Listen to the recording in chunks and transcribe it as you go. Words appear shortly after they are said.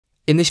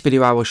In this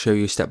video I will show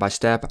you step by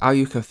step how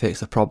you can fix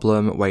the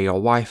problem where your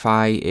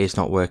Wi-Fi is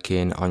not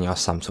working on your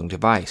Samsung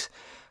device.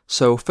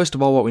 So first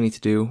of all, what we need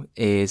to do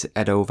is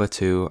head over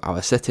to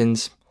our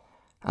settings,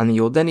 and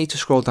you'll then need to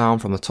scroll down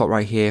from the top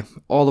right here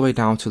all the way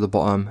down to the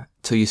bottom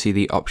till you see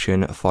the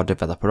option for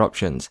developer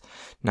options.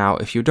 Now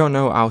if you don't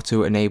know how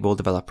to enable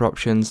developer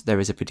options, there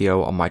is a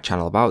video on my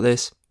channel about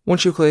this.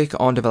 Once you click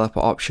on developer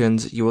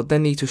options, you will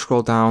then need to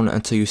scroll down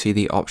until you see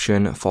the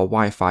option for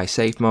Wi-Fi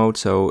safe mode.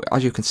 So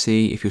as you can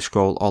see, if you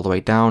scroll all the way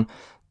down,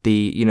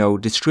 the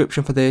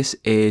description for this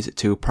is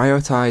to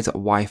prioritize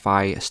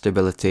Wi-Fi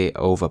stability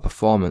over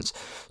performance.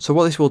 So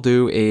what this will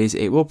do is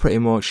it will pretty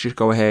much just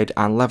go ahead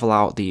and level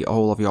out the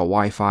whole of your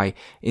Wi-Fi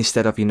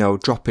instead of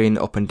dropping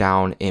up and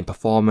down in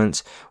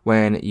performance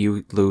when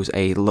you lose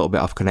a little bit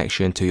of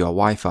connection to your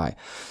Wi-Fi.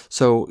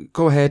 So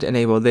go ahead,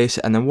 enable this,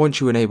 and then once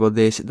you enable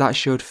this, that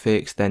should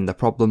fix then the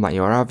problem that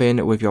you're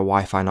having with your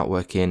Wi-Fi not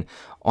working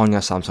on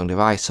your Samsung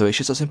device. So it's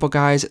just that simple,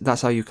 guys.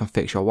 That's how you can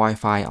fix your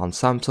Wi-Fi on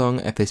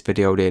Samsung. If this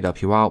video did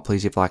help you out,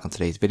 please leave a like on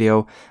today's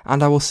video,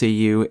 and I will see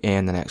you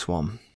in the next one.